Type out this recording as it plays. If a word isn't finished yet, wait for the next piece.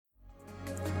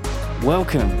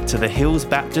Welcome to the Hills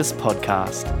Baptist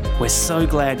Podcast. We're so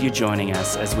glad you're joining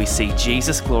us as we see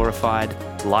Jesus glorified,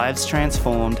 lives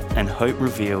transformed, and hope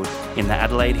revealed in the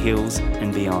Adelaide Hills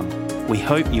and beyond. We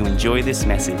hope you enjoy this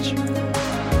message. To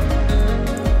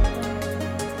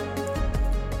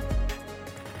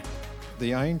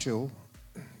the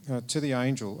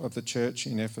angel of the church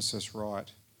in Ephesus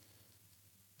write,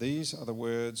 these are the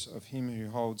words of him who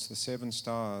holds the 7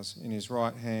 stars in his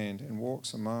right hand and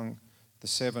walks among the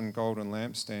 7 golden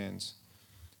lampstands.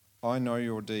 I know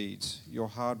your deeds, your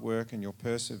hard work and your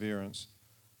perseverance.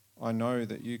 I know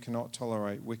that you cannot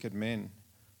tolerate wicked men,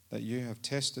 that you have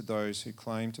tested those who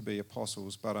claim to be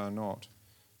apostles but are not,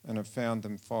 and have found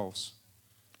them false.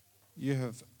 You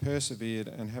have persevered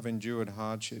and have endured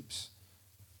hardships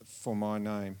for my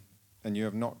name, and you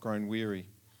have not grown weary.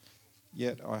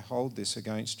 Yet I hold this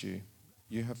against you.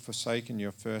 You have forsaken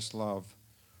your first love.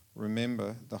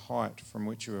 Remember the height from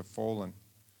which you have fallen.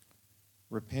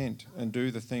 Repent and do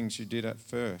the things you did at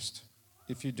first.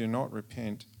 If you do not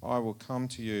repent, I will come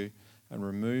to you and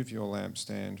remove your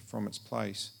lampstand from its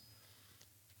place.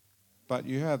 But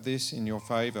you have this in your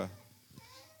favour.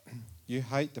 You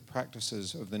hate the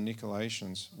practices of the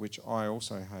Nicolaitans, which I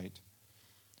also hate.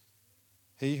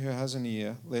 He who has an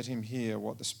ear, let him hear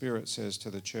what the Spirit says to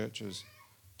the churches.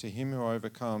 To him who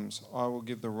overcomes, I will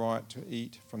give the right to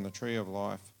eat from the tree of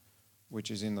life, which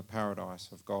is in the paradise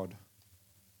of God.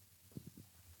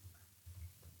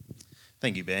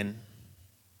 Thank you, Ben.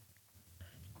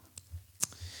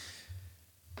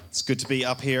 It's good to be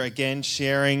up here again,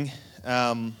 sharing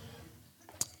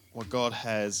what God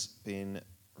has been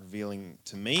revealing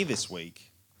to me this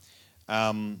week.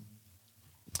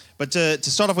 But to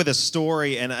start off with a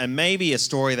story, and maybe a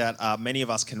story that many of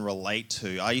us can relate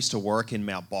to. I used to work in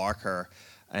Mount Barker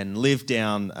and live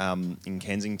down in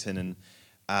Kensington, and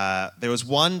there was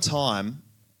one time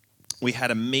we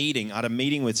had a meeting. I had a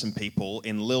meeting with some people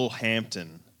in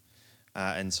Littlehampton,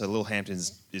 and so Littlehampton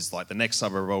is like the next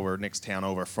suburb over, next town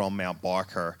over from Mount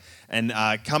Barker. And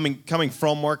coming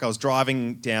from work, I was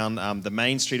driving down the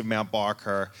main street of Mount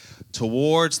Barker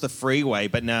towards the freeway.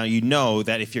 But now you know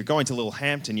that if you're going to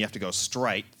Littlehampton, you have to go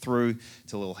straight through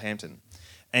to Littlehampton.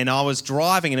 And I was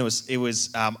driving, and it was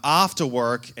after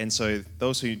work. And so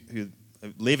those who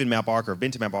live in Mount Barker, have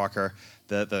been to Mount Barker,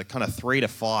 the kind of 3 to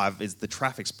 5 is the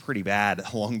traffic's pretty bad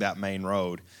along that main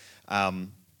road. And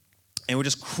we're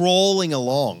just crawling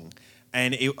along,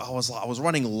 and I was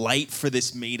running late for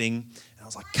this meeting, and I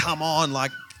was like, come on,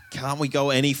 like, can't we go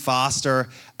any faster?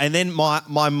 And then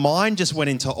my mind just went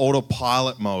into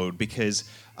autopilot mode because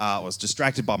I was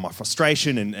distracted by my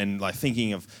frustration and like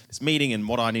thinking of this meeting and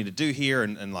what I need to do here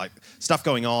and like stuff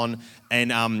going on.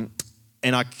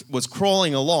 And I was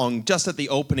crawling along just at the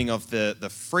opening of the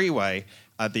freeway,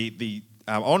 the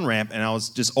on-ramp, and I was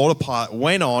just autopilot,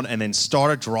 went on and then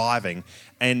started driving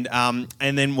and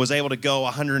then was able to go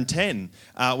 110,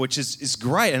 which is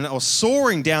great. And I was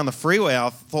soaring down the freeway.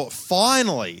 I thought,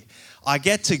 finally, I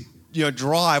get to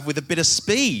drive with a bit of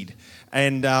speed.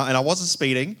 And I wasn't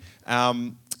speeding.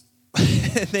 And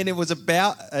then it was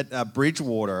about at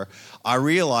Bridgewater, I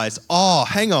realized, oh,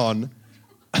 hang on.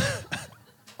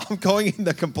 I'm going in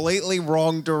the completely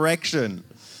wrong direction.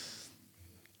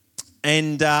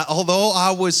 And although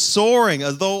I was soaring,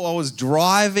 although I was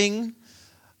driving,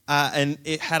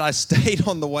 had I stayed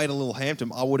on the way to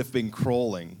Littlehampton, I would have been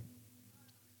crawling.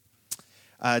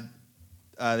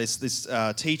 This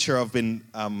teacher I've been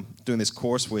doing this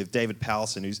course with, David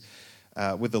Pallison, who's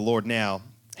with the Lord now,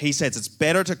 he says it's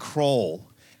better to crawl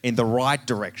in the right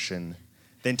direction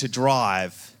than to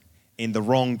drive in the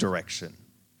wrong direction.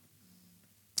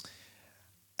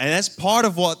 And that's part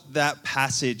of what that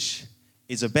passage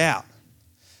is about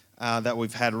that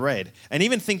we've had read. And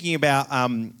even thinking about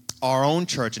our own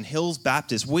church in Hills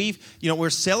Baptist, we're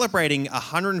celebrating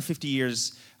 150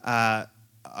 years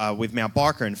with Mount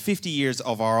Barker and 50 years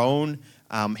of our own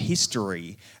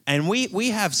history. And we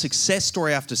have success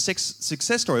story after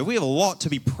success story. We have a lot to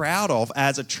be proud of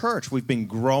as a church. We've been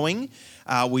growing.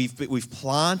 We've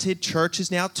planted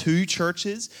churches now, 2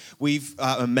 churches. We've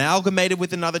amalgamated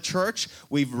with another church.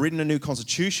 We've written a new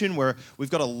constitution where we've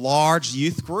got a large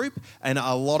youth group and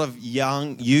a lot of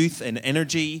young youth and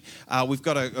energy. We've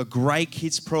got a great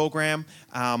kids program.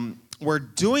 We're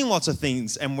doing lots of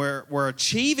things and we're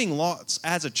achieving lots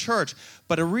as a church.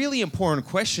 But a really important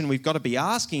question we've got to be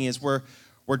asking is we're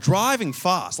driving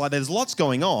fast. Like there's lots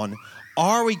going on.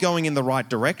 Are we going in the right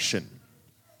direction?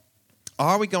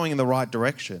 Are we going in the right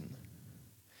direction?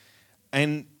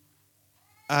 And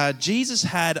Jesus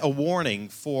had a warning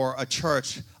for a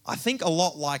church, I think a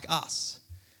lot like us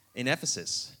in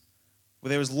Ephesus, where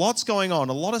there was lots going on,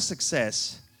 a lot of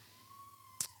success,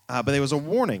 but there was a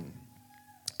warning.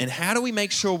 And how do we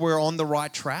make sure we're on the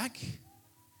right track?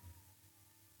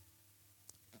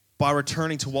 By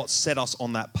returning to what set us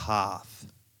on that path.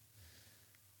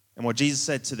 And what Jesus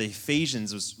said to the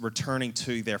Ephesians was returning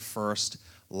to their first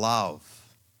love.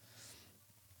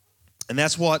 And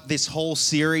that's what this whole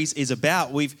series is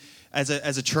about. As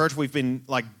a church, we've been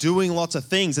doing lots of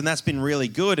things, and that's been really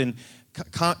good. And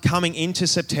coming into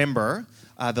September,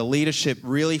 the leadership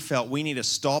really felt we need to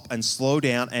stop and slow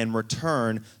down and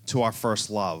return to our first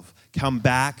love. Come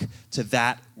back to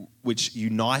that which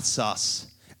unites us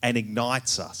and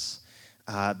ignites us,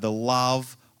 the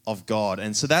love of God.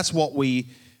 And so that's what we've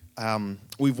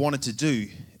wanted to do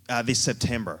this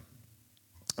September.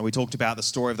 And we talked about the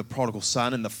story of the prodigal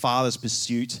son and the father's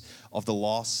pursuit of the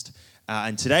lost.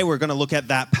 And today we're going to look at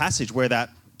that passage where that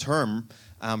term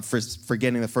for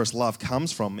forgetting the first love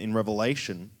comes from in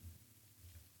Revelation,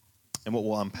 and what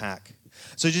we'll unpack.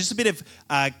 So just a bit of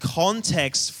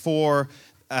context for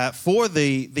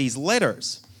these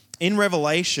letters. In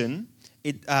Revelation,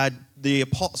 the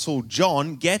Apostle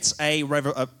John gets a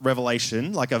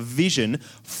revelation, like a vision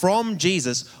from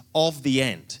Jesus of the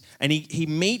end. And he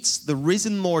meets the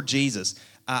risen Lord Jesus.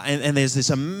 And there's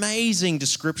this amazing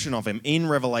description of him in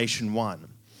Revelation 1.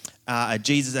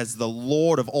 Jesus as the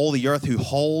Lord of all the earth, who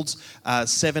holds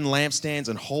 7 lampstands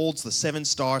and holds the 7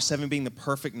 stars, 7 being the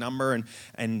perfect number,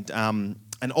 and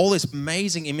all this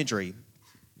amazing imagery.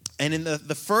 And in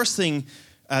the first thing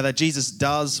that Jesus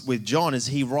does with John is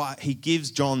he gives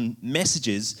John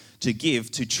messages to give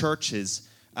to churches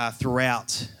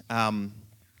throughout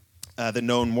the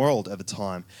known world at the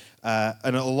time,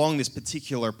 and along this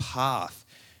particular path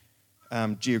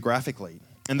geographically.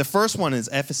 And the first one is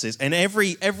Ephesus, and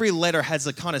every letter has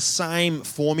the kind of same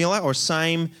formula or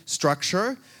same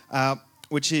structure,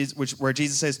 where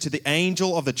Jesus says, to the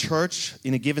angel of the church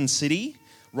in a given city,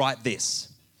 write this.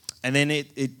 And then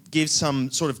it gives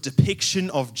some sort of depiction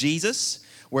of Jesus,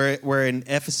 where in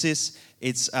Ephesus,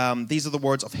 it's these are the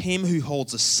words of him who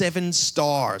holds the 7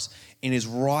 stars in his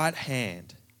right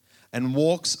hand and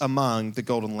walks among the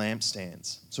golden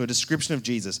lampstands. So a description of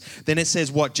Jesus. Then it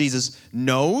says what Jesus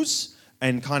knows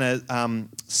and kind of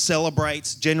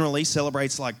generally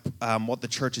celebrates what the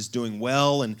church is doing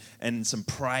well, and some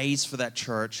praise for that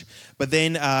church. But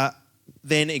then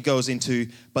it goes into,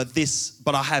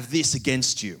 but I have this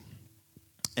against you,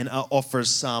 and offers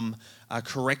some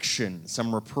correction,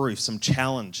 some reproof, some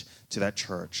challenge to that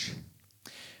church.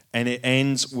 And it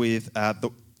ends with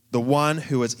the one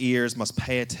who has ears must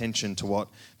pay attention to what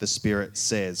the Spirit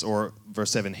says. Or verse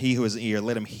 7, he who has an ear,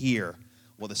 let him hear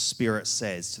what the Spirit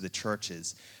says to the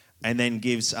churches. And then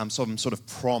gives some sort of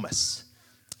promise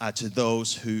to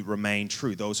those who remain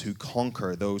true, those who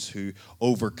conquer, those who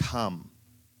overcome.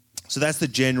 So that's the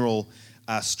general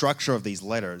structure of these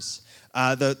letters.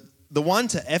 The one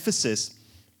to Ephesus,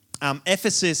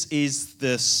 Ephesus is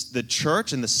the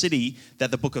church and the city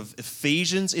that the book of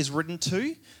Ephesians is written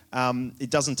to. It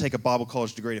doesn't take a Bible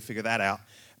college degree to figure that out.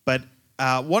 But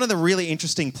one of the really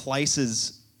interesting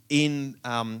places in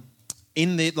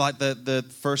the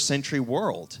first century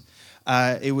world,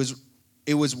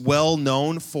 it was well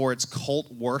known for its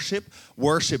cult worship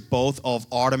both of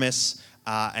Artemis,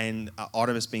 and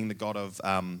Artemis being the god of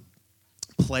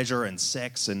pleasure and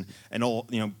sex and all,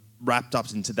 wrapped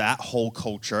up into that whole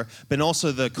culture, but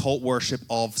also the cult worship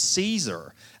of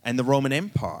Caesar and the Roman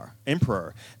emperor,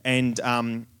 and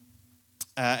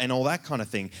all that kind of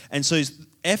thing. And so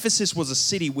Ephesus was a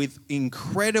city with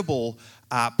incredible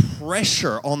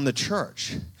pressure on the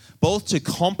church, both to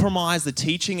compromise the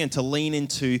teaching and to lean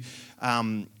into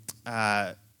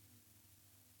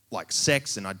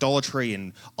sex and idolatry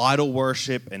and idol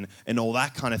worship and all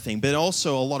that kind of thing, but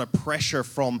also a lot of pressure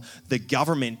from the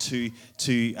government to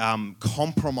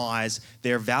compromise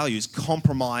their values,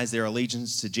 compromise their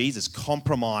allegiance to Jesus,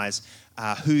 compromise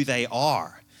who they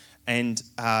are. And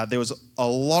there was a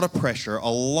lot of pressure, a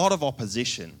lot of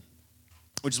opposition,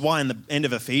 which is why in the end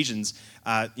of Ephesians,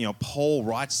 Paul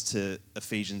writes to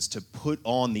Ephesians to put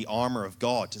on the armor of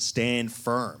God, to stand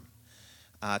firm,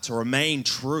 to remain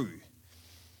true.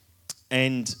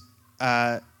 And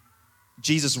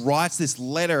Jesus writes this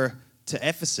letter to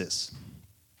Ephesus.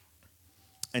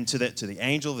 And to the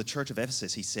angel of the church of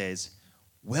Ephesus, he says,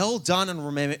 well done and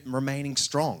remaining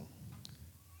strong.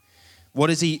 What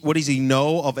does he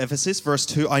know of Ephesus? Verse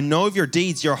 2, I know of your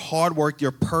deeds, your hard work,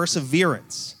 your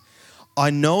perseverance. I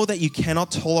know that you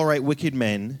cannot tolerate wicked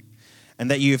men,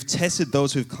 and that you have tested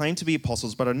those who have claimed to be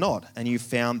apostles but are not, and you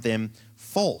found them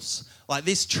false. Like,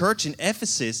 this church in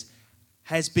Ephesus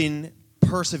has been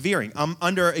persevering.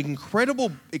 Under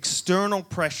incredible external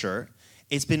pressure,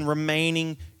 it's been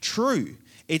remaining true.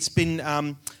 It's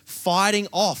been fighting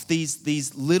off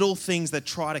these little things that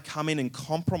try to come in and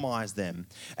compromise them.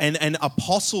 And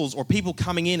apostles or people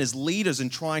coming in as leaders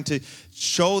and trying to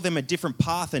show them a different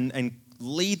path and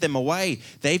lead them away.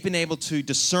 They've been able to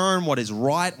discern what is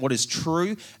right, what is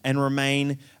true, and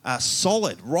remain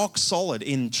solid, rock solid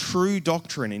in true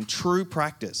doctrine, in true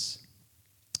practice.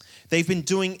 They've been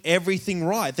doing everything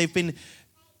right. They've been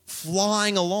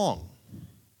flying along.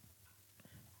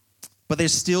 But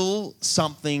there's still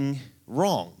something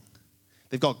wrong.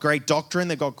 They've got great doctrine,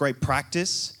 they've got great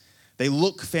practice. They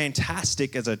look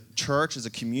fantastic as a church, as a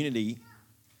community.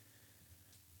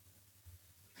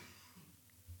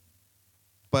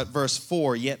 But verse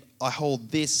 4, yet I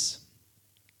hold this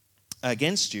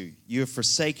against you. You have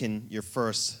forsaken your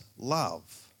first love.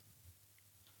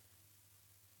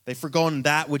 They've forgotten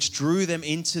that which drew them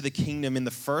into the kingdom in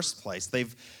the first place.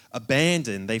 They've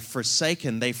abandoned, they've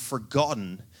forsaken, they've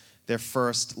forgotten their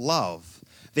first love.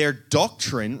 Their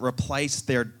doctrine replaced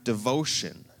their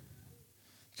devotion.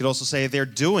 You could also say their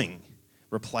doing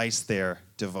replaced their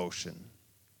devotion.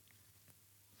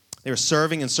 They were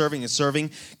serving and serving and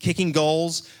serving, kicking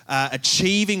goals,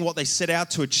 achieving what they set out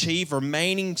to achieve,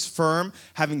 remaining firm,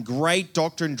 having great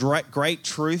doctrine, great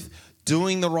truth,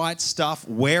 doing the right stuff,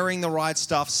 wearing the right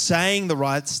stuff, saying the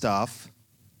right stuff,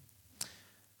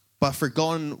 but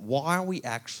forgotten why are we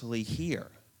actually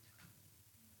here?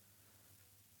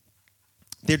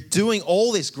 They're doing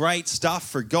all this great stuff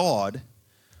for God,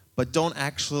 but don't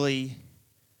actually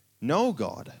know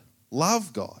God,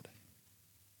 love God.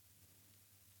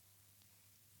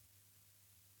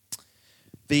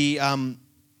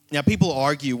 Now, people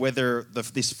argue whether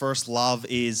this first love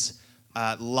is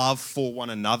love for one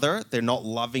another. They're not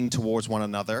loving towards one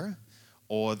another.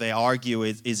 Or they argue,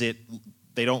 is it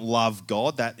they don't love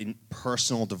God, that in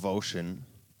personal devotion.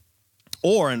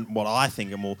 Or, and what I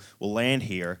think, and we'll land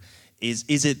here,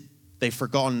 is it they've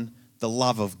forgotten the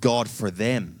love of God for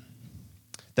them.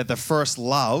 That the first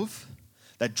love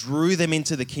that drew them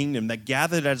into the kingdom, that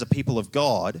gathered as a people of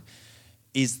God,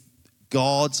 is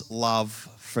God's love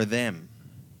for them.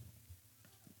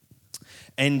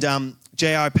 And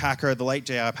J.I. Packer, the late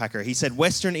J.I. Packer, he said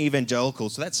Western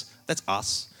evangelicals, so that's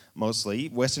us mostly,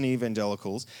 Western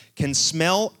evangelicals, can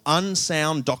smell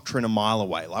unsound doctrine a mile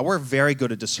away. Like, we're very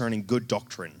good at discerning good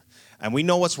doctrine. And we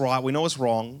know what's right, we know what's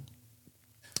wrong.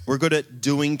 We're good at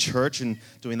doing church and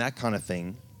doing that kind of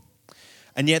thing.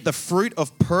 And yet the fruit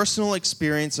of personal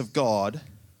experience of God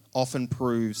often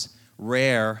proves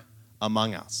rare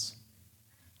among us.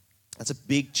 That's a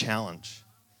big challenge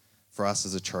for us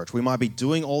as a church. We might be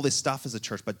doing all this stuff as a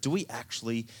church, but do we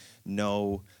actually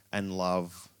know and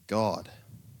love God?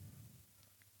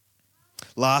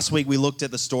 Last week we looked at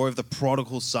the story of the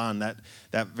prodigal son,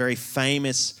 that very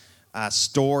famous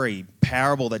story,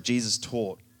 parable that Jesus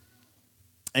taught.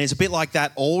 And it's a bit like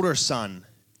that older son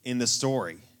in the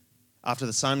story. After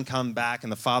the son come back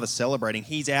and the father's celebrating,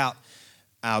 he's out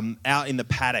in the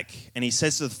paddock, and he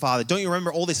says to the father, "Don't you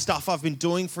remember all this stuff I've been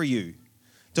doing for you?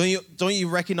 Don't you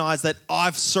recognize that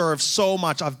I've served so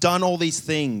much? I've done all these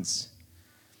things."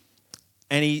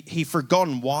 And he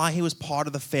forgotten why he was part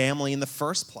of the family in the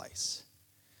first place,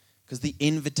 because the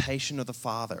invitation of the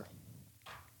father.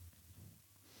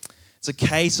 It's a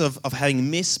case of having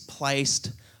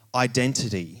misplaced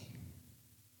identity.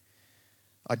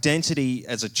 Identity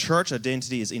as a church,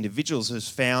 identity as individuals is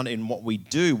found in what we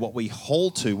do, what we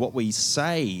hold to, what we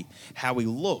say, how we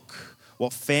look,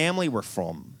 what family we're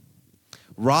from,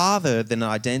 rather than an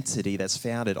identity that's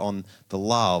founded on the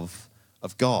love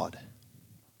of God.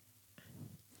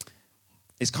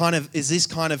 Is this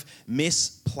kind of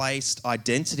misplaced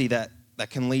identity that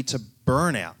can lead to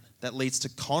burnout, that leads to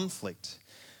conflict,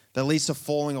 that leads to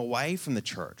falling away from the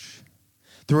church.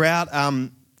 Throughout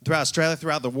Australia,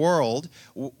 throughout the world,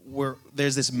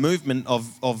 there's this movement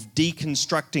of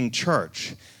deconstructing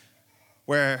church,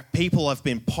 where people have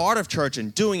been part of church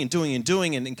and doing and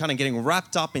kind of getting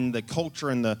wrapped up in the culture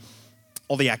and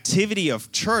all the activity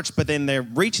of church, but then they're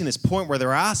reaching this point where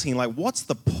they're asking, like, what's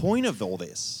the point of all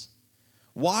this?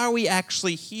 Why are we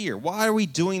actually here? Why are we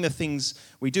doing the things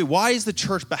we do? Why is the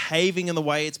church behaving in the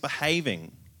way it's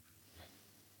behaving?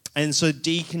 And so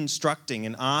deconstructing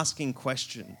and asking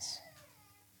questions.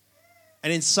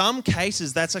 And in some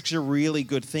cases, that's actually a really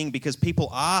good thing, because people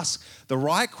ask the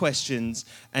right questions,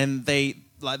 and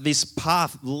this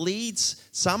path leads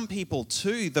some people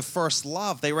to the first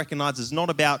love. They recognize it's not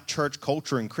about church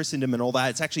culture and Christendom and all that.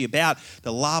 It's actually about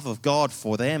the love of God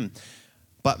for them.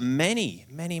 But many,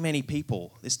 many, many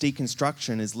people, this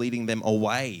deconstruction is leading them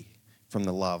away from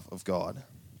the love of God.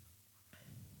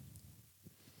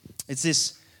 It's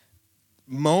this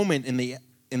moment in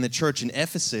the church in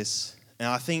Ephesus, and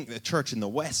I think the church in the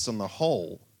West on the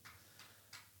whole,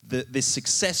 this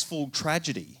successful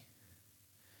tragedy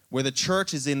where the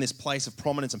church is in this place of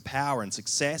prominence and power and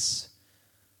success,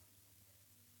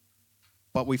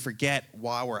 but we forget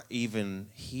why we're even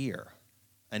here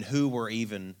and who we're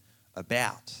even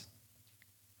about.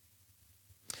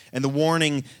 And the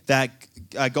warning that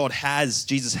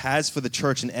Jesus has for the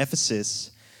church in Ephesus,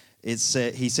 he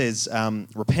says,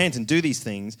 repent and do these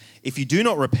things. If you do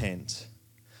not repent,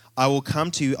 I will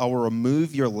come to you, I will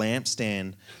remove your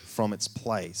lampstand from its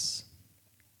place.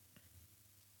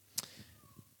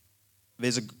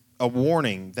 There's a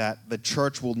warning that the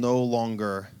church will no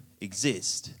longer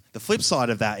exist. The flip side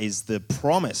of that is the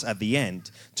promise at the end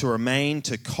to remain,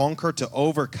 to conquer, to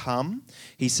overcome.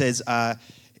 He says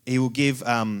he will give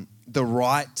the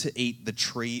right to eat the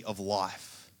tree of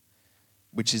life,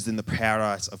 which is in the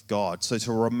paradise of God. So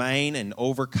to remain and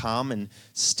overcome and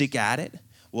stick at it,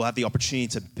 we'll have the opportunity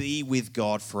to be with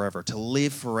God forever, to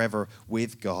live forever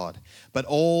with God. But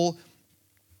all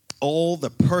the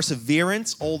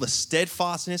perseverance, all the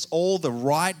steadfastness, all the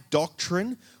right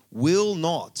doctrine will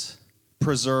not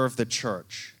preserve the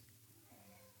church.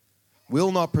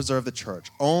 Will not preserve the church.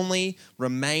 Only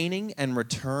remaining and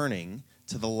returning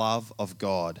to the love of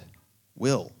God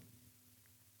will.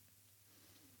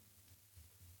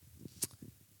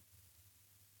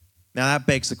 Now that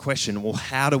begs the question, well,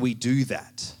 how do we do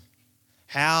that?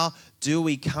 How do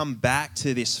we come back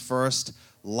to this first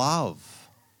love?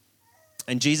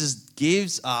 And Jesus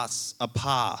gives us a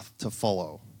path to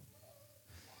follow.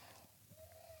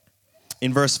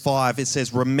 In verse 5, it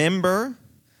says, remember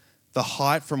the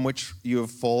height from which you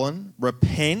have fallen,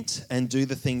 repent and do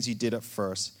the things you did at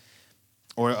first.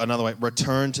 Or another way,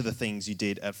 return to the things you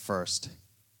did at first.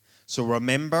 So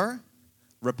remember,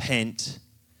 repent,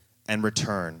 and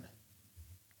return.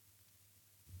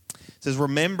 It says,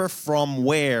 remember from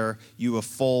where you have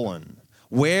fallen.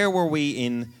 Where were we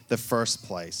in the first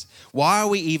place? Why are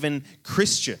we even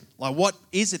Christian? Like, what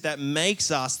is it that makes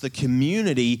us the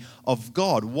community of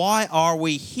God? Why are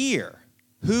we here?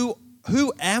 Who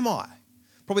am I?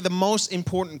 Probably the most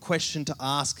important question to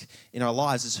ask in our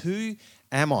lives is, who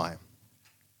am I?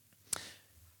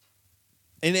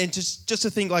 And just to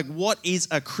think, like, what is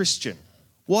a Christian?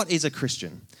 What is a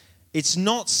Christian? It's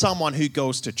not someone who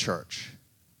goes to church.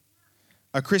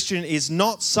 A Christian is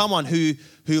not someone who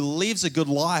lives a good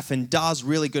life and does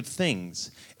really good things.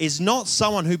 Is not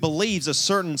someone who believes a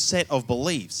certain set of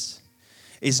beliefs.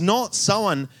 Is not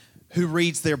someone who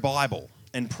reads their Bible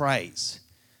and prays.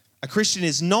 A Christian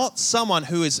is not someone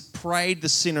who has prayed the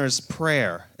sinner's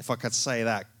prayer, if I could say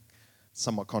that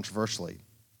somewhat controversially.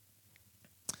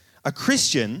 A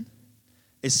Christian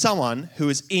is someone who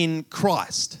is in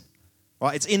Christ.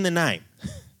 Right? It's in the name.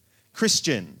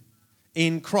 Christian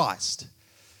in Christ.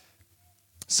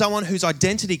 Someone whose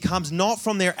identity comes not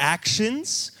from their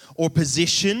actions or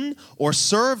position or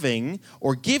serving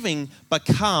or giving, but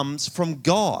comes from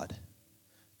God.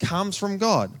 Comes from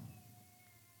God.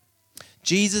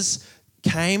 Jesus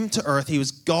came to earth. He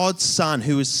was God's Son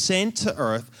who was sent to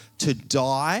earth to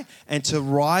die and to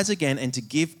rise again and to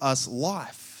give us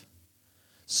life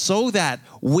so that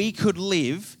we could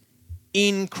live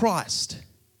in Christ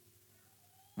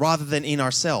rather than in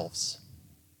ourselves.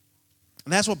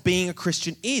 And that's what being a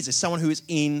Christian is someone who is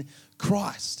in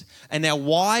Christ. And now,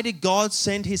 why did God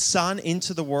send his Son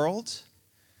into the world?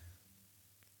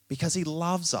 Because he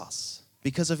loves us,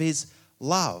 because of his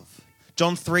love.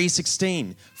 John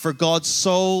 3:16, for God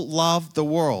so loved the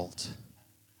world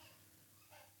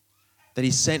that he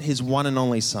sent his one and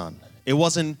only Son. It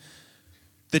wasn't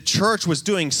the church was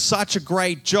doing such a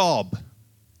great job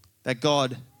that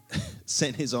God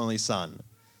sent his only Son.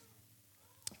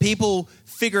 People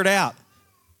figured out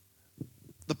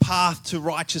the path to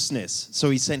righteousness, so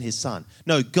he sent his Son.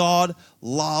 No, God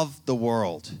loved the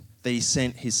world that he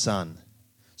sent his Son,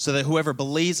 so that whoever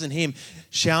believes in him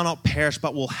shall not perish,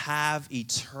 but will have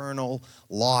eternal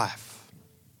life.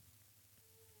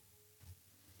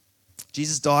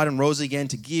 Jesus died and rose again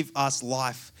to give us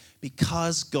life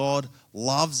because God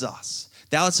loves us.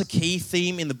 That was a key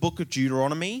theme in the book of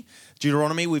Deuteronomy.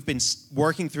 Deuteronomy, we've been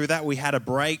working through that. We had a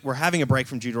break. We're having a break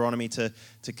from Deuteronomy to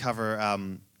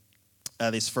cover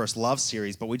this first love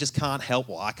series, but we just can't help,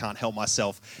 well, I can't help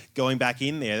myself going back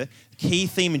in there. The key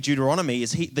theme in Deuteronomy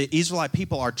is the Israelite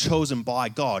people are chosen by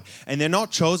God, and they're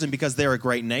not chosen because they're a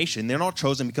great nation. They're not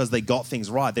chosen because they got things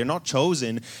right. They're not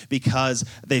chosen because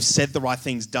they've said the right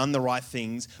things, done the right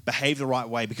things, behaved the right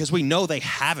way, because we know they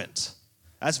haven't.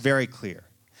 That's very clear.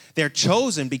 They're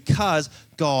chosen because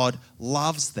God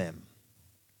loves them.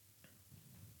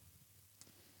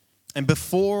 And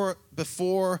before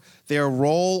before their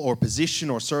role or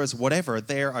position or service, whatever,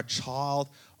 they're a child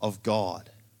of God.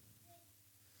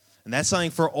 And that's something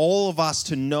for all of us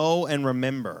to know and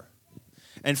remember.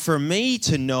 And for me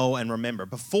to know and remember,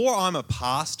 before I'm a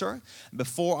pastor,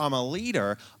 before I'm a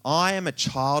leader, I am a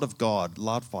child of God,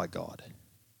 loved by God.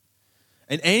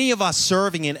 And any of us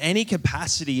serving in any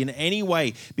capacity, in any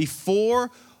way, before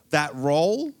that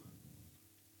role,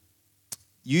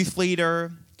 youth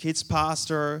leader, kids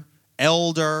pastor,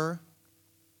 elder,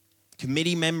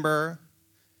 committee member,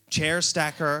 chair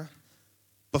stacker,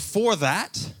 before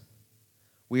that,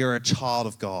 we are a child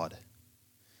of God.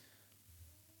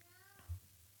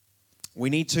 We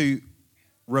need to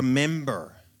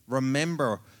remember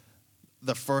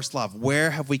the first love.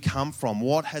 Where have we come from?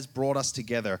 What has brought us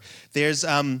together? There's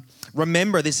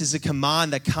remember, this is a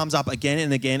command that comes up again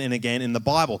and again and again in the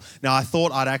Bible. Now, I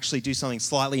thought I'd actually do something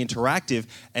slightly interactive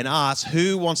and ask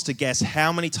who wants to guess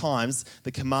how many times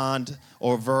the command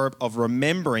or verb of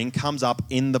remembering comes up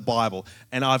in the Bible.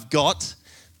 And I've got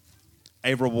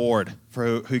a reward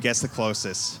for who gets the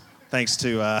closest. Thanks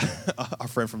to our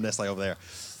friend from Nestle over there.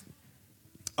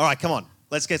 All right, come on.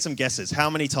 Let's get some guesses. How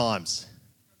many times?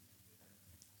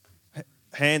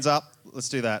 Hands up. Let's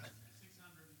do that.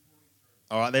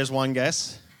 All right, there's one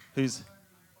guess. Who's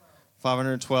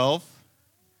 512?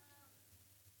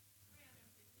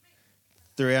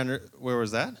 300. Where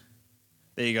was that?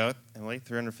 There you go, Emily.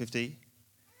 350.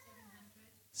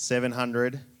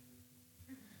 700.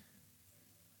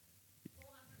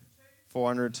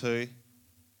 402.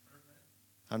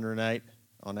 108.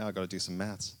 Oh, now I've got to do some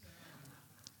maths.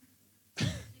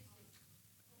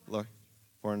 Look,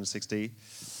 460.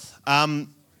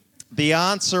 The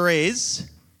answer is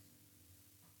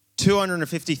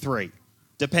 253,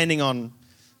 depending on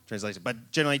translation,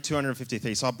 but generally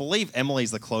 253. So I believe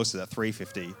Emily's the closest at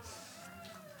 350.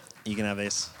 You can have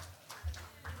this.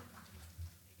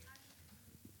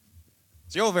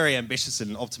 So you're all very ambitious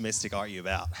and optimistic, aren't you,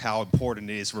 about how important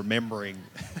it is remembering.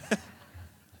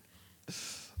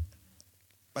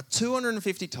 But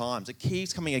 250 times, it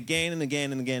keeps coming again and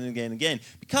again and again and again and again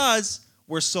because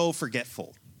we're so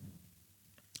forgetful,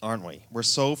 aren't we? We're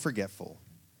so forgetful.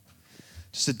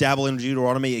 Just to dabble in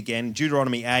Deuteronomy again,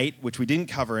 Deuteronomy 8, which we didn't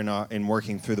cover in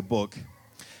working through the book,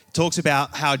 talks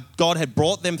about how God had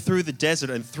brought them through the desert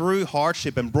and through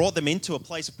hardship and brought them into a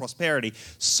place of prosperity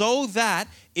so that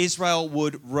Israel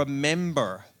would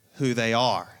remember who they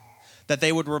are, that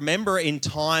they would remember in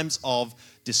times of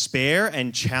despair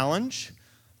and challenge,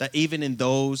 that even in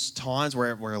those times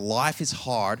where life is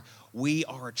hard, we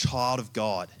are a child of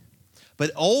God. But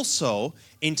also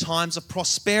in times of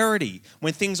prosperity,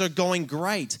 when things are going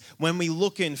great, when we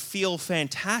look and feel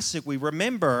fantastic, we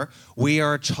remember we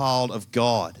are a child of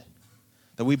God,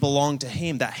 that we belong to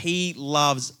Him, that He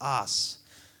loves us.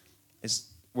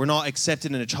 We're not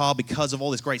accepted in a child because of all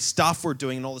this great stuff we're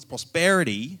doing and all this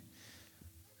prosperity.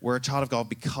 We're a child of God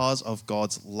because of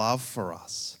God's love for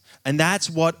us. And that's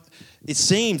what it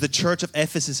seems the church of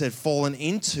Ephesus had fallen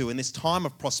into in this time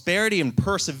of prosperity and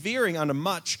persevering under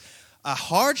much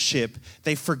hardship.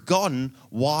 They've forgotten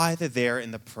why they're there in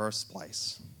the first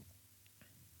place.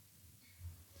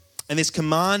 And this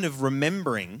command of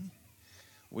remembering,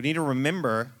 we need to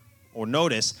remember or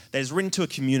notice that it's written to a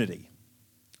community,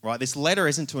 right? This letter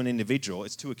isn't to an individual,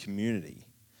 it's to a community.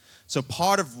 So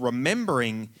part of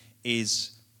remembering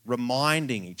is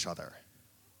reminding each other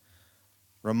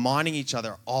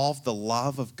of the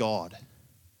love of God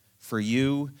for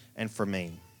you and for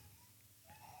me.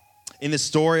 In the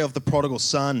story of the prodigal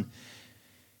son,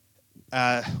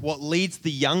 what leads the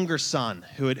younger son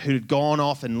who had gone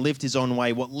off and lived his own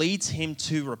way, what leads him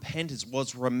to repentance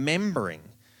was remembering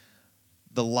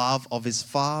the love of his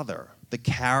father, the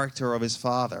character of his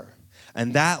father.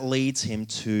 And that leads him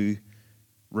to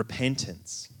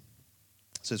repentance.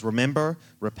 It says, remember,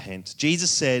 repent.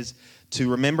 Jesus says to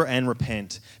remember and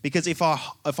repent. Because if our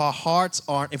hearts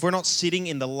aren't, if we're not sitting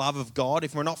in the love of God,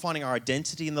 if we're not finding our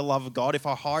identity in the love of God, if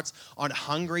our hearts aren't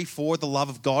hungry for the love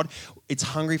of God, it's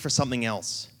hungry for something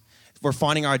else. We're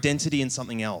finding our identity in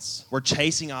something else. We're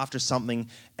chasing after something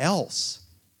else.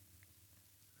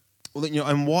 Well,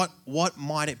 and what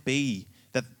might it be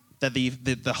that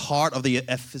the heart of the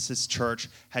Ephesus church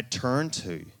had turned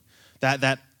to?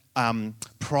 That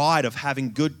pride of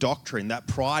having good doctrine, that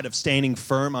pride of standing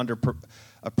firm under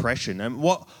oppression. And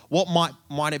what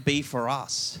might it be for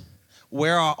us?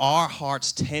 Where are our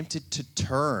hearts tempted to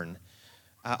turn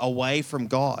away from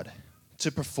God,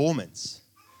 to performance,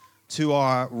 to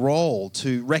our role,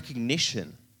 to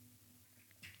recognition,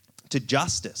 to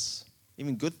justice,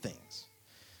 even good things,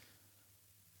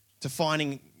 to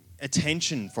finding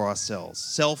attention for ourselves,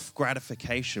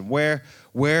 self-gratification.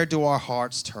 Where do our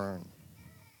hearts turn?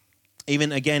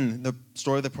 Even again, the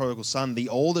story of the prodigal son, the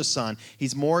older son,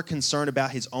 he's more concerned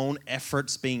about his own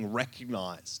efforts being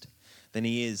recognized than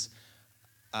he is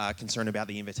concerned about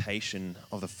the invitation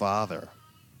of the father.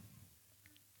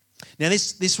 Now,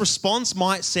 this response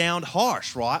might sound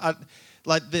harsh, right?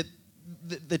 Like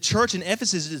the church in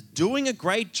Ephesus is doing a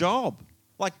great job.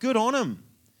 Like, good on them.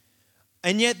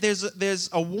 And yet there's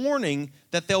a warning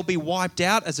that they'll be wiped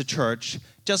out as a church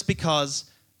just because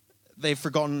they've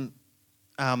forgotten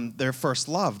their first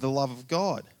love, the love of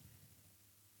God.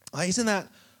 Like, isn't that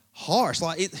harsh?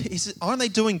 Like, aren't they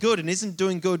doing good, and isn't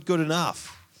doing good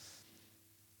enough?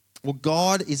 Well,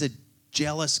 God is a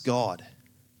jealous God.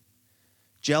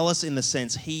 Jealous in the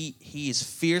sense he is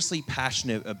fiercely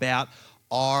passionate about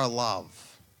our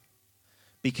love,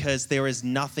 because there is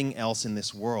nothing else in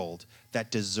this world that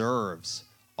deserves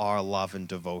our love and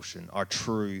devotion, our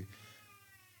true,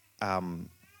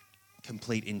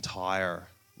 complete, entire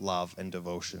love and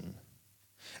devotion.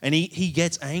 And he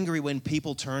gets angry when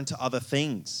people turn to other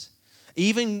things,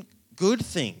 even good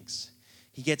things.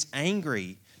 He gets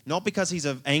angry, not because he's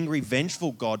an angry,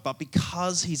 vengeful God, but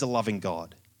because he's a loving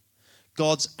God.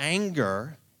 God's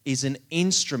anger is an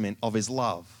instrument of his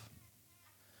love.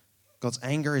 God's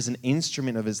anger is an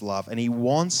instrument of his love, and he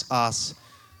wants us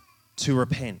to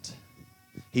repent.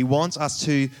 He wants us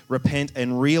to repent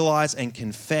and realize and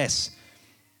confess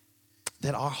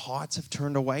that our hearts have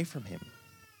turned away from him.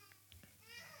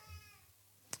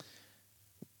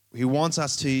 He wants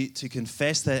us to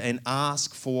confess that and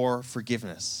ask for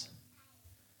forgiveness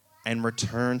and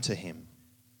return to him.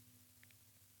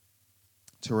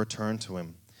 To return to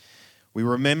him. We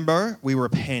remember, we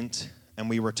repent, and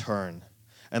we return.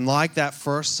 And like that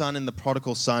first son and the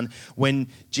prodigal son, when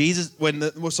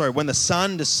the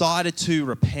son decided to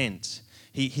repent,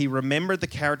 he remembered the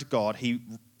character of God.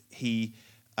 He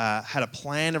had a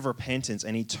plan of repentance,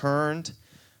 and he turned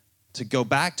to go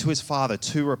back to his father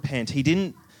to repent. He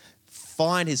didn't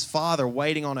find his father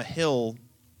waiting on a hill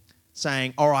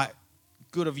saying, "All right,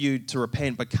 good of you to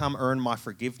repent, but come earn my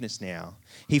forgiveness now."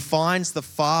 He finds the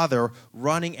father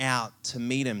running out to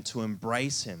meet him, to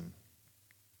embrace him.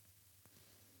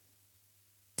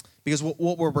 Because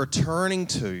what we're returning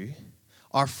to,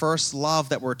 our first love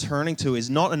that we're turning to, is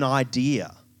not an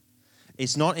idea.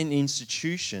 It's not an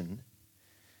institution.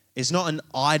 It's not an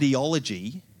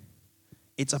ideology.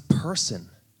 It's a person.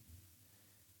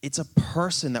 It's a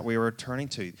person that we are returning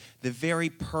to. The very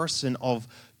person of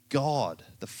God,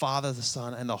 the Father, the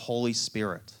Son, and the Holy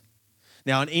Spirit.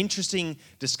 Now, an interesting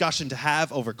discussion to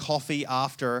have over coffee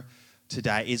after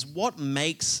today is what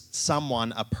makes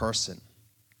someone a person?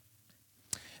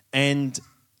 And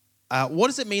what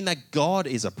does it mean that God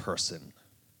is a person?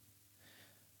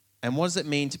 And what does it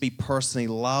mean to be personally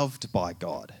loved by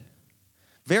God?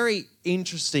 Very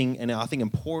interesting and I think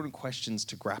important questions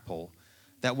to grapple,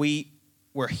 that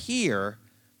we're here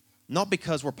not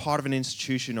because we're part of an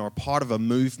institution or part of a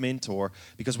movement or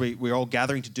because we're all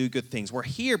gathering to do good things. We're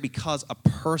here because a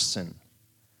person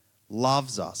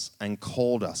loves us and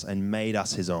called us and made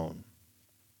us his own.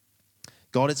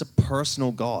 God is a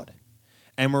personal God.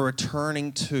 And we're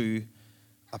returning to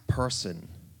a person,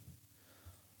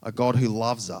 a God who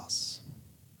loves us.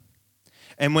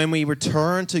 And when we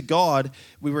return to God,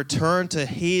 we return to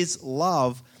his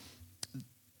love.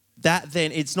 That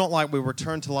then, it's not like we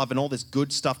return to love and all this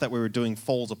good stuff that we were doing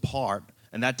falls apart,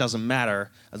 and that doesn't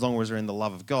matter as long as we're in the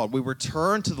love of God. We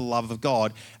return to the love of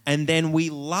God, and then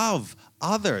we love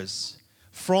others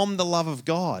from the love of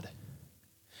God.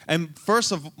 And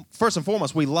first and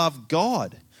foremost, we love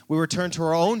God. We return to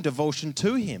our own devotion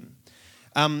to him.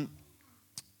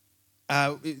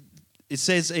 It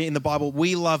says in the Bible,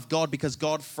 we love God because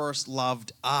God first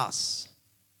loved us.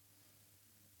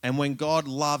 And when God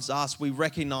loves us, we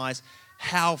recognize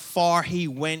how far he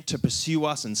went to pursue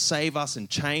us and save us and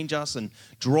change us and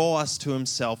draw us to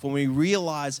himself. When we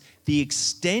realize the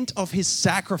extent of his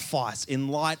sacrifice in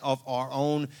light of our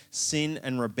own sin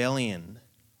and rebellion,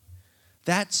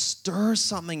 that stirs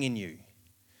something in you.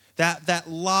 That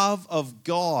love of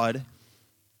God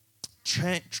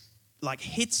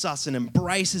hits us and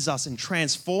embraces us and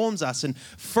transforms us. And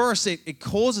first, it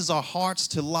causes our hearts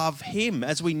to love him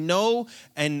as we know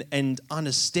and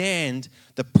understand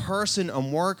the person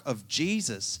and work of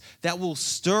Jesus. That will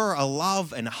stir a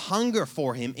love and hunger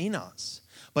for him in us,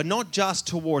 but not just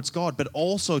towards God, but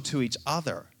also to each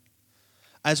other.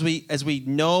 As we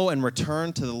know and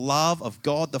return to the love of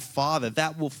God the Father,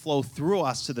 that will flow through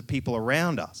us to the people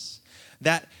around us.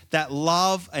 That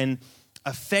love and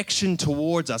affection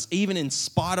towards us, even in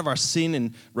spite of our sin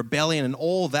and rebellion and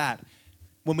all that,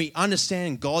 when we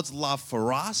understand God's love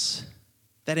for us,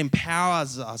 that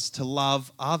empowers us to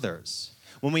love others.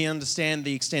 When we understand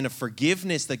the extent of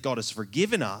forgiveness that God has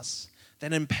forgiven us,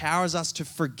 that empowers us to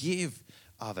forgive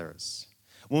others.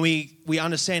 When we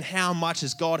understand how much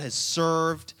as God has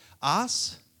served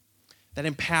us, that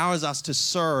empowers us to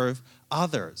serve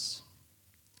others.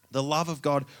 The love of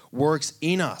God works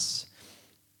in us.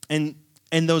 And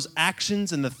those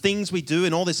actions and the things we do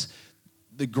and all this,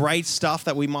 the great stuff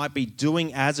that we might be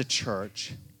doing as a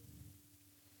church,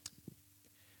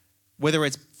 whether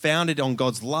it's founded on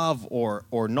God's love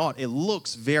or not, it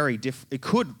looks very different. It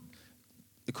could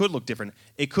look different.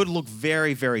 It could look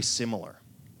very, very similar.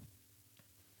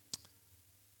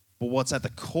 But what's at the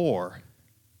core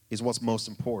is what's most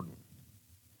important.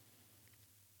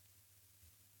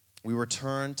 We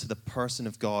return to the person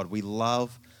of God. We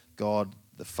love God,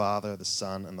 the Father, the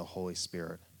Son, and the Holy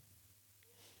Spirit.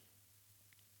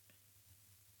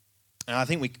 And I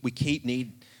think we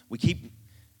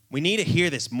need to hear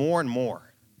this more and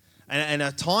more. And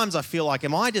at times I feel like,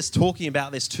 am I just talking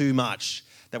about this too much?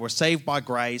 That we're saved by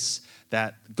grace,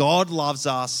 that God loves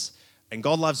us, and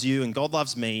God loves you, and God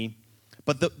loves me.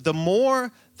 But the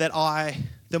more that I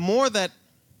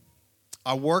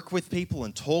work with people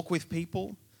and talk with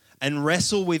people and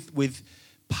wrestle with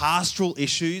pastoral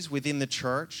issues within the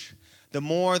church, the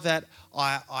more that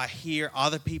I hear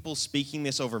other people speaking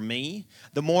this over me,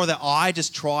 the more that I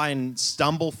just try and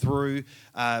stumble through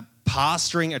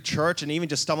pastoring a church and even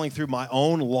just stumbling through my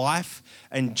own life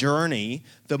and journey,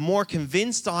 the more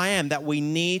convinced I am that we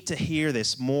need to hear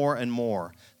this more and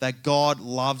more, that God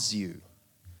loves you,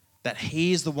 that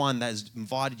He is the one that has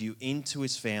invited you into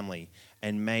His family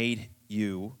and made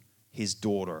you His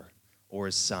daughter or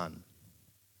His son,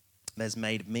 that has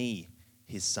made me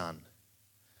His son.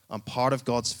 I'm part of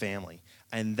God's family,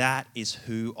 and that is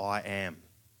who I am.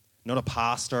 Not a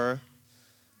pastor,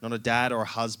 not a dad or a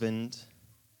husband.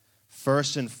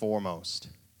 First and foremost,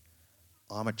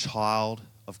 I'm a child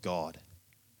of God.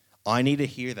 I need to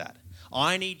hear that.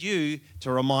 I need you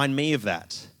to remind me of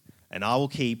that, and I will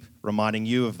keep reminding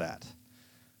you of that.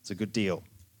 It's a good deal.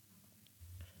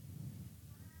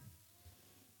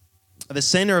 At the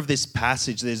center of this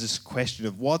passage, there's this question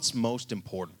of what's most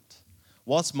important.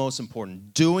 What's most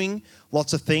important? Doing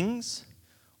lots of things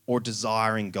or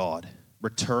desiring God?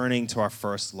 Returning to our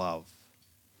first love.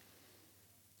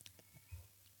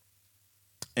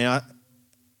 And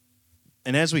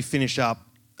as we finish up,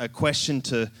 a question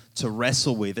to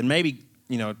wrestle with and maybe,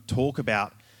 talk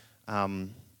about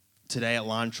today at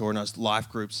lunch or in those life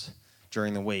groups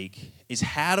during the week is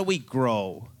how do we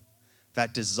grow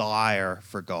that desire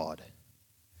for God?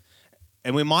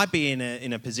 And we might be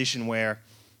in a position where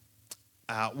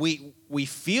we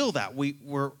feel that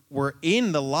we're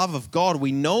in the love of God.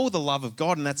 We know the love of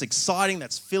God, and that's exciting.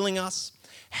 That's filling us.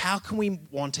 How can we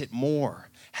want it more?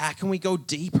 How can we go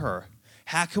deeper?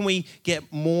 How can we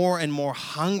get more and more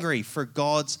hungry for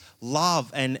God's love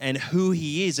and who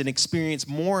He is and experience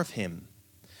more of Him?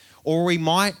 Or we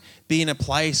might be in a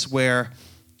place where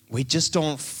we just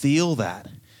don't feel that,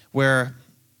 where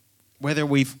whether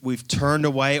we've turned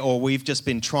away or we've just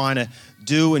been trying to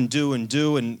do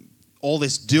and all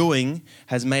this doing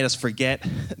has made us forget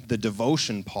the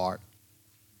devotion part.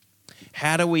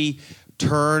 How do we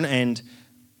turn and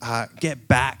get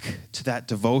back to that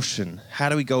devotion? How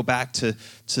do we go back to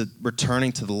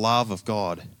returning to the love of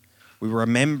God? We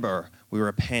remember, we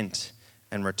repent,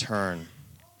 and return.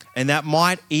 And that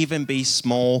might even be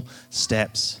small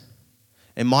steps.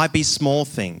 It might be small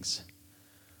things.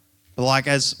 But like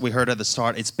as we heard at the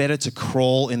start, it's better to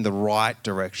crawl in the right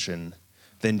direction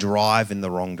than drive in the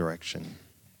wrong direction.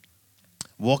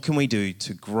 What can we do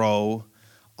to grow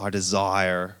our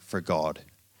desire for God?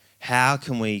 How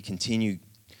can we continue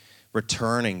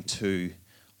returning to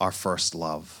our first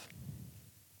love?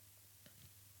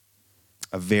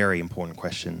 A very important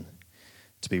question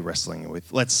to be wrestling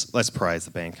with. Let's pray as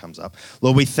the band comes up.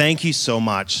 Lord, we thank you so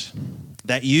much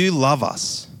that you love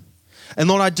us. And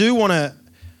Lord, I do want to,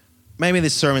 maybe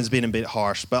this sermon's been a bit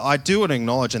harsh, but I do want to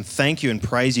acknowledge and thank you and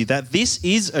praise you that this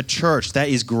is a church that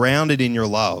is grounded in your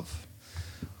love.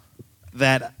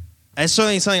 That it's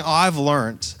certainly something I've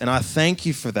learned, and I thank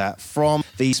you for that from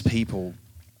these people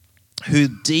who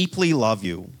deeply love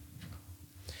you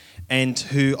and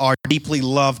who are deeply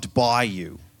loved by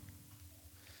you.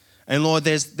 And Lord,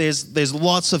 there's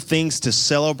lots of things to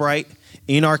celebrate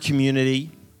in our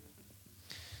community.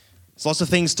 There's lots of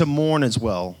things to mourn as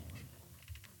well.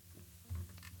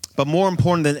 But more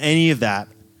important than any of that,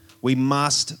 we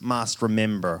must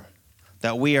remember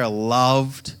that we are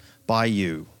loved by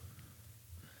you.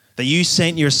 That you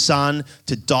sent your Son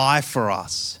to die for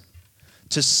us,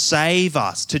 to save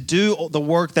us, to do the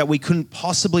work that we couldn't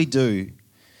possibly do.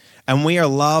 And we are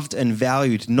loved and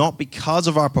valued not because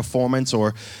of our performance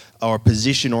or our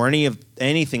position or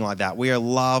anything like that. We are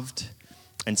loved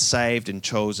and saved and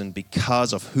chosen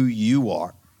because of who you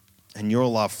are and your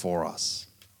love for us.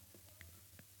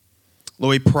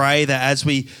 Lord, we pray that as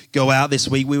we go out this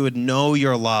week, we would know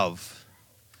your love.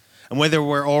 And whether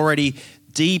we're already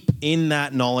deep in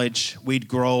that knowledge, we'd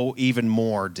grow even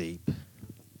more deep.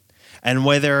 And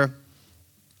whether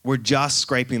we're just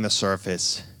scraping the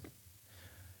surface,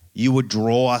 you would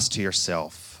draw us to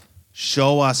yourself,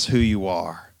 show us who you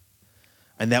are,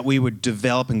 and that we would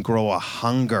develop and grow a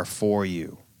hunger for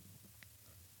you.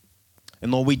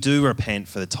 And Lord, we do repent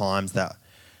for the times that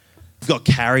we've got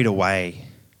carried away,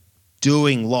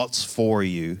 doing lots for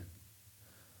you,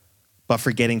 but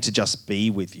forgetting to just be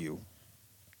with you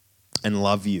and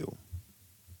love you.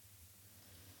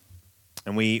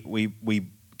 And we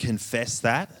confess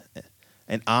that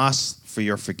and ask for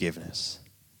your forgiveness.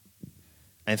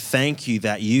 And thank you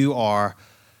that you are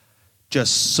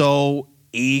just so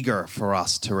eager for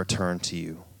us to return to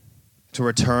you, to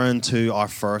return to our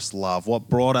first love, what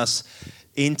brought us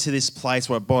into this place,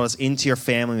 what brought us into your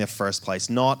family in the first place,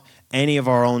 not any of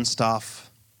our own stuff,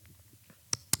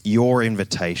 your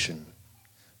invitation,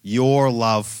 your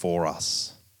love for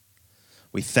us.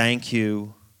 We thank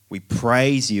you, we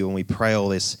praise you, and we pray all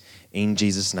this in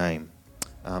Jesus' name.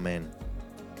 Amen.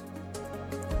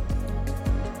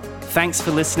 Thanks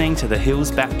for listening to the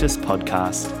Hills Baptist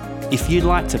podcast. If you'd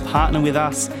like to partner with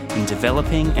us in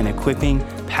developing and equipping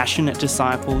passionate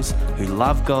disciples who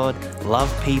love God, love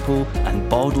people, and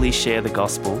boldly share the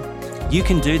gospel, you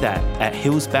can do that at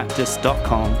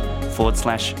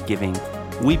hillsbaptist.com/giving.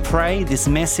 We pray this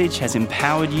message has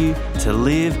empowered you to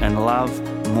live and love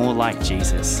more like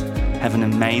Jesus. Have an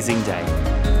amazing day.